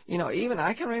regard. You know, even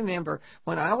I can remember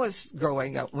when I was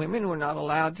growing up, women were not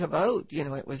allowed to vote. You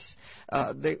know, it was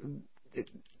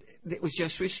it was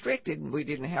just restricted. We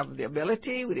didn't have the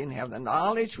ability, we didn't have the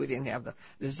knowledge, we didn't have the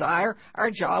desire.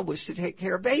 Our job was to take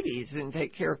care of babies and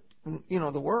take care of, you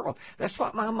know, the world. That's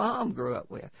what my mom grew up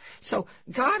with. So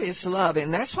God is love,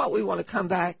 and that's what we want to come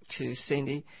back to,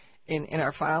 Cindy, in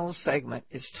our final segment,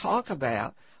 is talk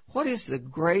about what is the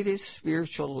greatest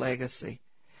spiritual legacy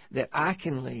that I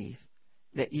can leave,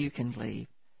 that you can leave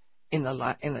in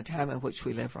the time in which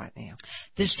we live right now.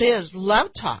 This is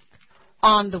Love Talk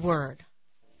on the Word.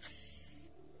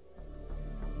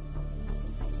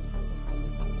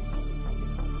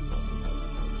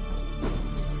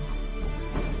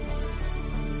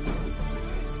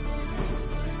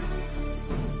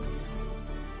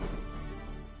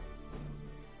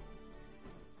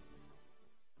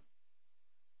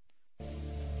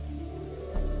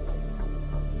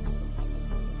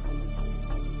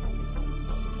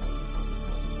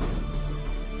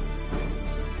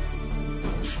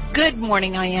 Good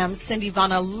morning. I am Cindy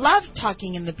Vaughn. I love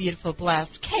talking in the beautiful,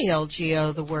 blessed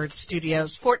KLGO, the Word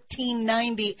Studios,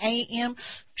 1490 AM,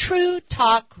 True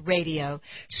Talk Radio,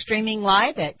 streaming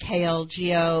live at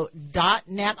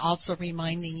klgo.net. Also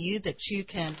reminding you that you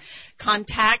can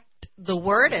contact the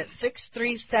Word at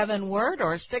 637-WORD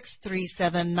or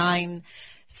 637-9673.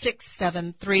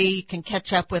 You can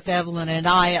catch up with Evelyn and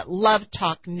I at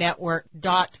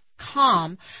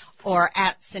lovetalknetwork.com or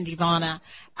at Cindy Vaughn.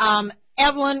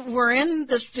 Evelyn, we're in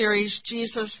the series,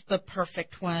 Jesus the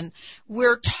Perfect One.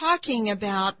 We're talking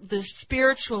about the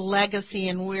spiritual legacy,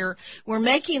 and we're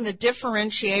making the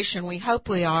differentiation, we hope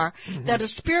we are, that a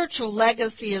spiritual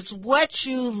legacy is what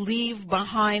you leave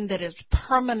behind that is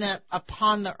permanent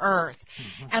upon the earth.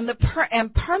 And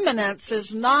permanence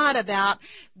is not about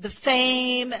the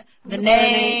fame, the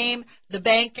name, the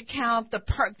bank account,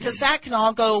 because that can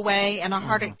all go away in a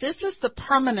heartache. This is the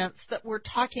permanence that we're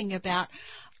talking about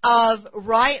of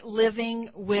right living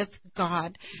with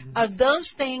God, of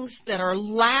those things that are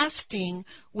lasting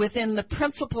within the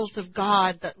principles of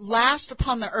God, that last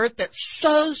upon the earth, that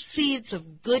sow seeds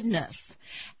of goodness,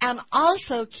 and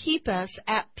also keep us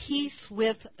at peace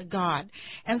with God.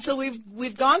 And so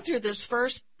we've gone through this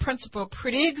first principle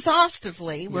pretty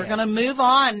exhaustively. We're going to move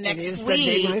on next week.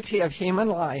 The dignity of human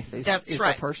life is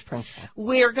right. The first principle.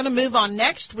 We're going to move on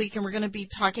next week, and we're going to be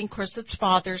talking, of course, it's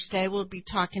Father's Day. We'll be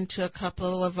talking to a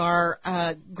couple of our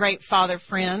great father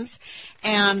friends,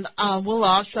 and we'll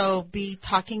also be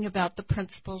talking about the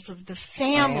principles of the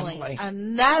family.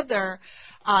 Another,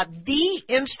 the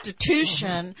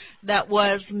institution that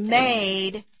was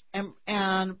made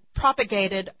and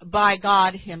propagated by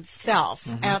God himself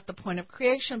at the point of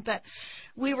creation. But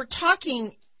we were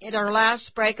talking in our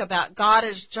last break about God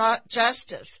as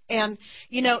justice. And,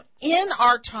 you know, in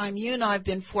our time, you and I have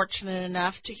been fortunate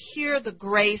enough to hear the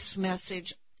grace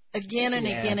message again and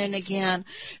again and again,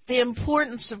 the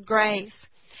importance of grace.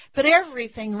 But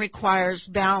everything requires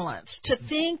balance. To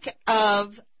think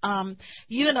of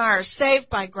you and I are saved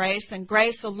by grace and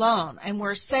grace alone, and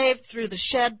we're saved through the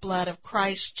shed blood of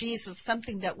Christ Jesus,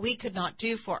 something that we could not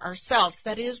do for ourselves.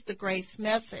 That is the grace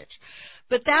message.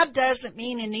 But that doesn't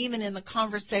mean, and even in the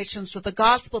conversations with the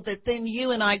gospel, that then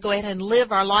you and I go ahead and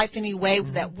live our life any way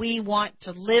that we want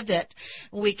to live it.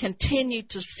 We continue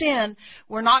to sin.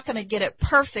 We're not going to get it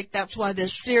perfect. That's why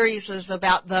this series is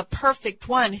about the perfect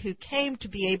one who came to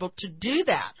be able to do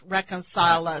that,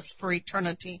 reconcile us for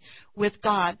eternity with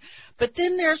God. But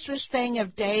then there's this thing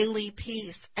of daily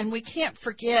peace, and we can't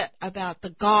forget about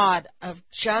the God of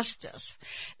justice,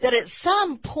 that at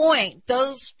some point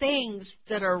those things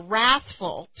that are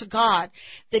wrathful to God,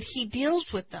 that he deals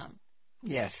with them.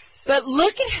 Yes. But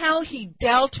look at how he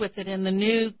dealt with it in the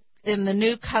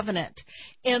new covenant,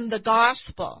 in the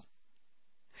gospel.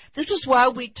 This is why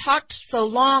we talked so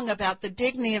long about the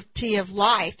dignity of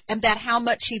life and about how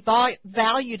much he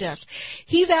valued us.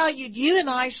 He valued you and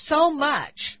I so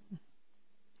much.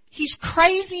 He's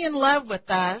crazy in love with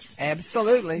us.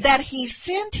 Absolutely. That he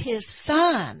sent his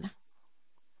son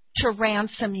to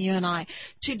ransom you and I,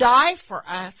 to die for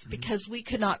us because we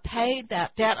could not pay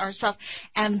that debt ourselves.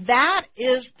 And that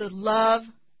is the love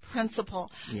principle.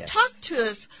 Yes. Talk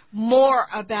to us more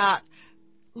about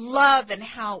love and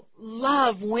how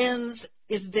love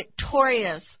is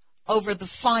victorious over the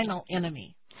final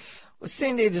enemy. Well,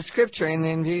 Cindy, the scripture, and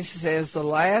then Jesus says the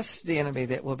last enemy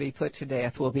that will be put to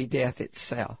death will be death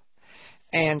itself.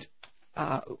 And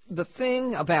the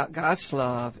thing about God's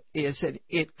love is that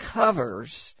it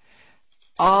covers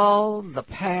all the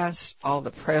past, all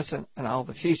the present, and all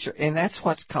the future. And that's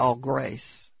what's called grace.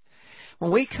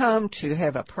 When we come to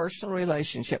have a personal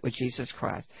relationship with Jesus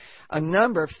Christ, a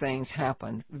number of things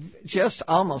happen just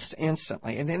almost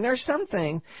instantly. And then there's some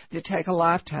things that take a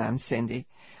lifetime, Cindy,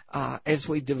 as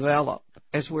we develop,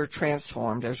 as we're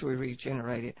transformed, as we're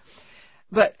regenerated.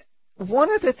 But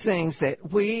one of the things that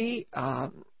we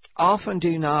often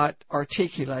do not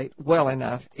articulate well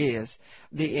enough is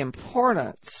the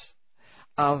importance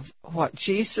of what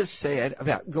Jesus said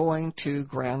about going to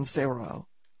ground zero.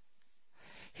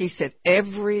 He said,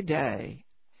 every day,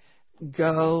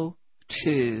 go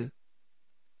to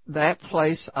that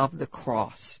place of the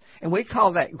cross. And we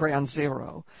call that ground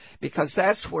zero because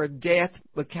that's where death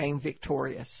became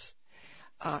victorious.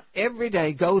 Every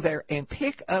day, go there and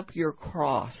pick up your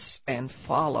cross and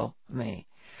follow me.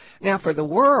 Now, for the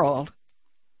world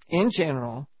in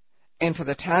general, and for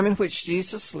the time in which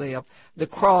Jesus lived, the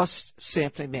cross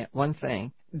simply meant one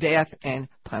thing: death and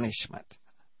punishment.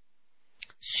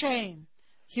 Shame.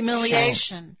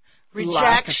 Humiliation,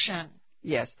 rejection.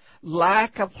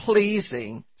 Lack of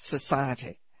pleasing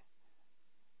society.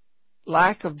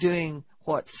 Lack of doing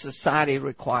what society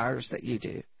requires that you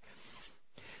do.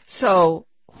 So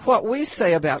what we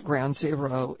say about ground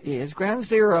zero is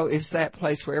that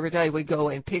place where every day we go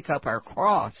and pick up our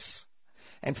cross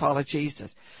and follow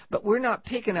Jesus. But we're not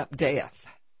picking up death.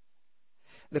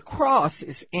 The cross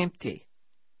is empty.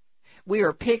 We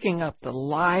are picking up the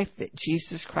life that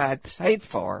Jesus Christ paid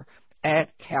for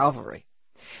at Calvary.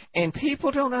 And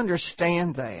people don't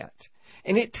understand that.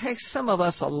 And it takes some of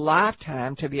us a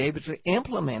lifetime to be able to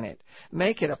implement it,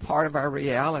 make it a part of our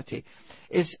reality.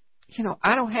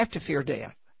 I don't have to fear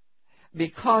death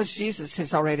because Jesus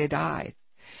has already died.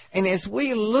 And as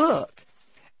we look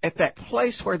at that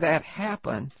place where that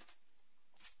happened,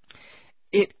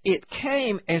 it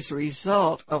came as a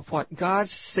result of what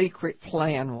God's secret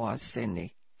plan was,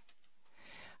 Cindy.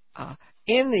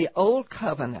 In the old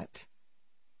covenant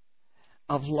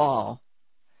of law,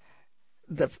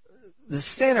 the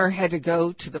sinner had to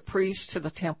go to the priest to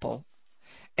the temple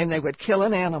And they would kill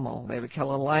an animal. They would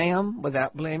kill a lamb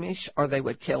without blemish, or they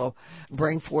would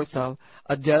bring forth a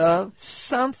dove,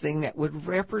 something that would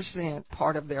represent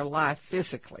part of their life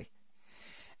physically.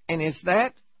 And as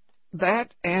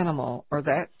that animal or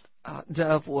that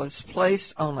dove was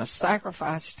placed on a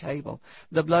sacrifice table,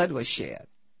 the blood was shed.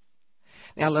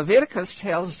 Now, Leviticus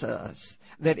tells us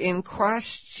that in Christ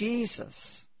Jesus,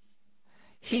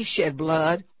 He shed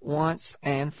blood once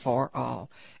and for all.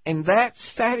 And that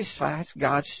satisfies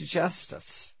God's justice.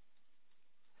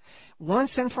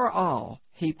 Once and for all,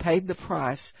 He paid the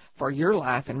price for your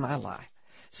life and my life,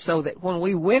 so that when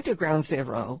we went to ground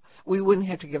zero, we wouldn't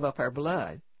have to give up our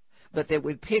blood, but that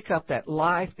we'd pick up that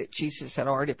life that Jesus had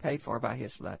already paid for by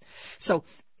His blood. So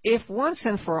if once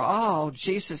and for all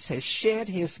Jesus has shed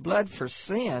His blood for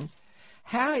sin,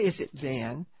 how is it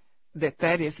then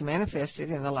that is manifested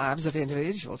in the lives of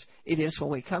individuals? It is when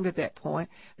we come to that point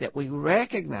that we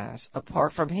recognize,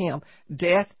 apart from Him,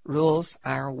 death rules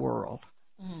our world.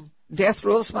 Death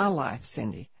rules my life,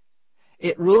 Cindy.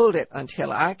 It ruled it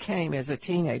until I came as a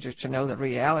teenager to know the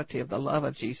reality of the love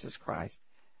of Jesus Christ.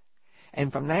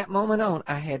 And from that moment on,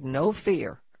 I had no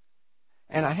fear.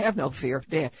 And I have no fear of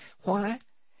death. Why?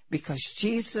 Because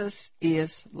Jesus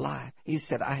is life. He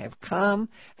said, I have come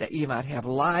that you might have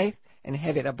life and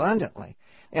have it abundantly.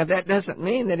 Now, that doesn't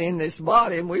mean that in this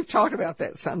body, and we've talked about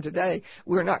that some today,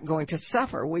 we're not going to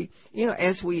suffer.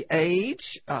 As we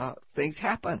age, things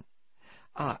happen.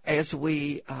 As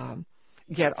we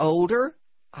get older,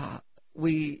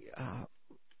 we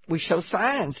show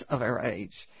signs of our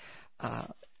age.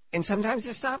 And sometimes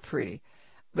it's not pretty.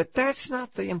 But that's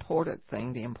not the important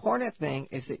thing. The important thing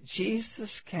is that Jesus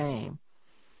came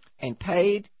and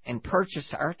paid and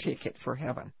purchased our ticket for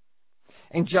heaven.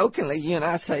 And jokingly, you and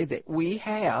I say that we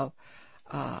have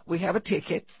a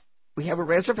ticket, we have a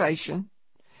reservation,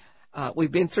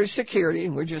 we've been through security,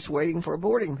 and we're just waiting for a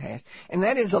boarding pass. And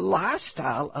that is a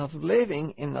lifestyle of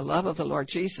living in the love of the Lord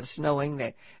Jesus, knowing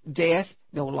that death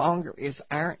no longer is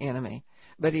our enemy,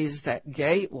 but is that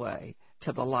gateway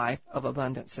to the life of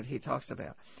abundance that He talks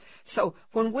about. So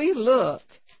when we look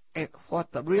at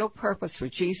what the real purpose for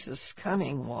Jesus'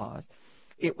 coming was,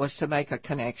 it was to make a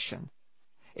connection.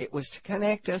 It was to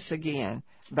connect us again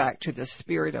back to the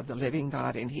Spirit of the living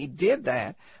God, and He did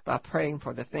that by praying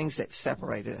for the things that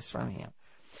separated us from Him.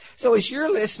 So as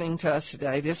you're listening to us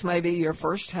today, this may be your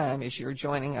first time as you're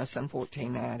joining us in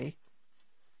 1490,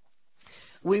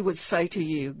 we would say to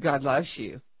you, God loves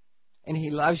you, and He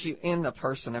loves you in the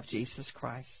person of Jesus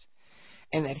Christ,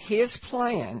 and that His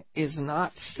plan is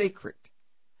not secret.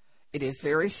 It is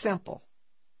very simple.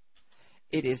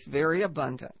 It is very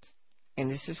abundant. And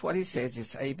this is what He says.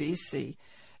 It's ABC.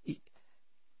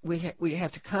 We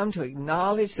have to come to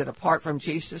acknowledge that apart from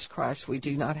Jesus Christ, we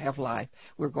do not have life.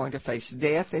 We're going to face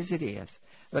death as it is.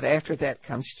 But after that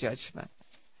comes judgment.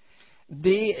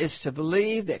 B is to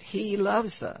believe that He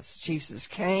loves us. Jesus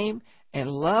came and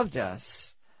loved us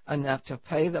enough to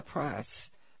pay the price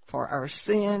for our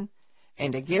sin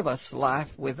and to give us life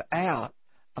without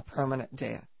a permanent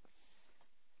death.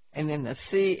 And then the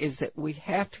C is that we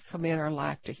have to commit our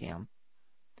life to Him.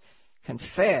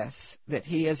 Confess that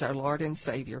He is our Lord and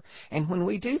Savior. And when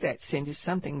we do that, Cindy,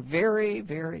 something very,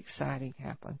 very exciting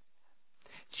happens.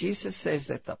 Jesus says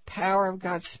that the power of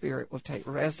God's Spirit will take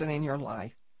residence in your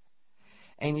life,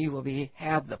 and you will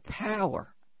have the power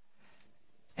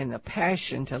and the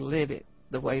passion to live it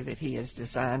the way that He has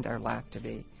designed our life to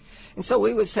be. And so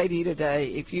we would say to you today,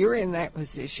 if you're in that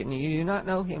position, you do not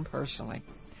know Him personally,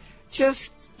 just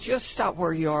stop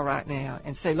where you are right now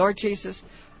and say, Lord Jesus,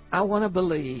 I want to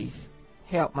believe.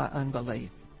 Help my unbelief.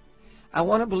 I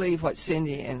want to believe what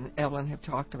Cindy and Evelyn have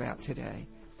talked about today,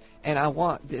 and I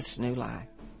want this new life.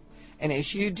 And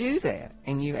as you do that,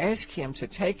 and you ask Him to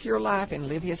take your life and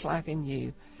live His life in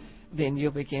you, then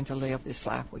you'll begin to live this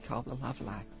life we call the love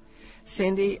life.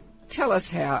 Cindy, tell us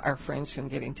how our friends can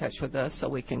get in touch with us so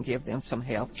we can give them some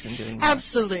help in doing that.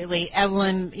 Absolutely.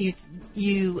 Evelyn,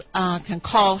 you can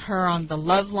call her on the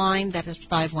Love Line. That is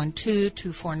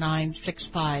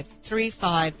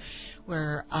 512-249-6535,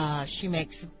 where she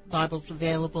makes Bibles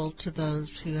available to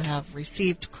those who have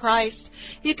received Christ.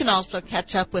 You can also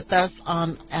catch up with us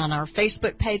on our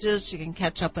Facebook pages. You can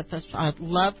catch up with us at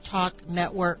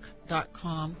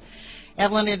lovetalknetwork.com.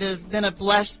 Evelyn, it has been a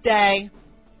blessed day.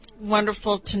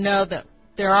 Wonderful to know that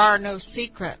there are no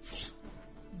secrets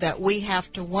that we have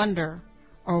to wonder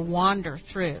or wander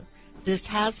through. This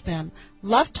has been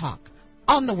Love Talk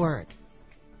on the Word.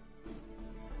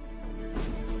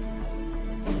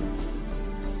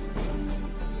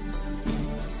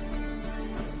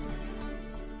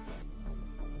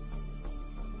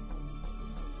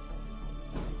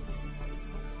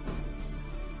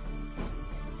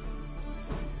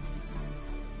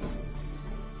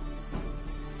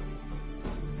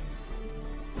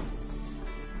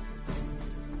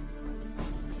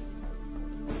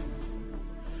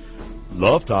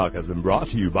 Love Talk has been brought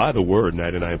to you by The Word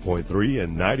 99.3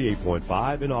 and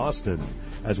 98.5 in Austin,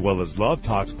 as well as Love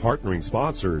Talk's partnering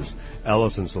sponsors,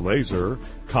 Ellison Salazer,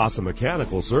 Casa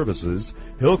Mechanical Services,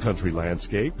 Hill Country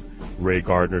Landscape, Ray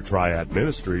Gardner Triad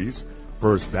Ministries,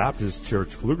 First Baptist Church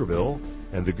Pflugerville,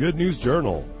 and the Good News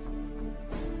Journal.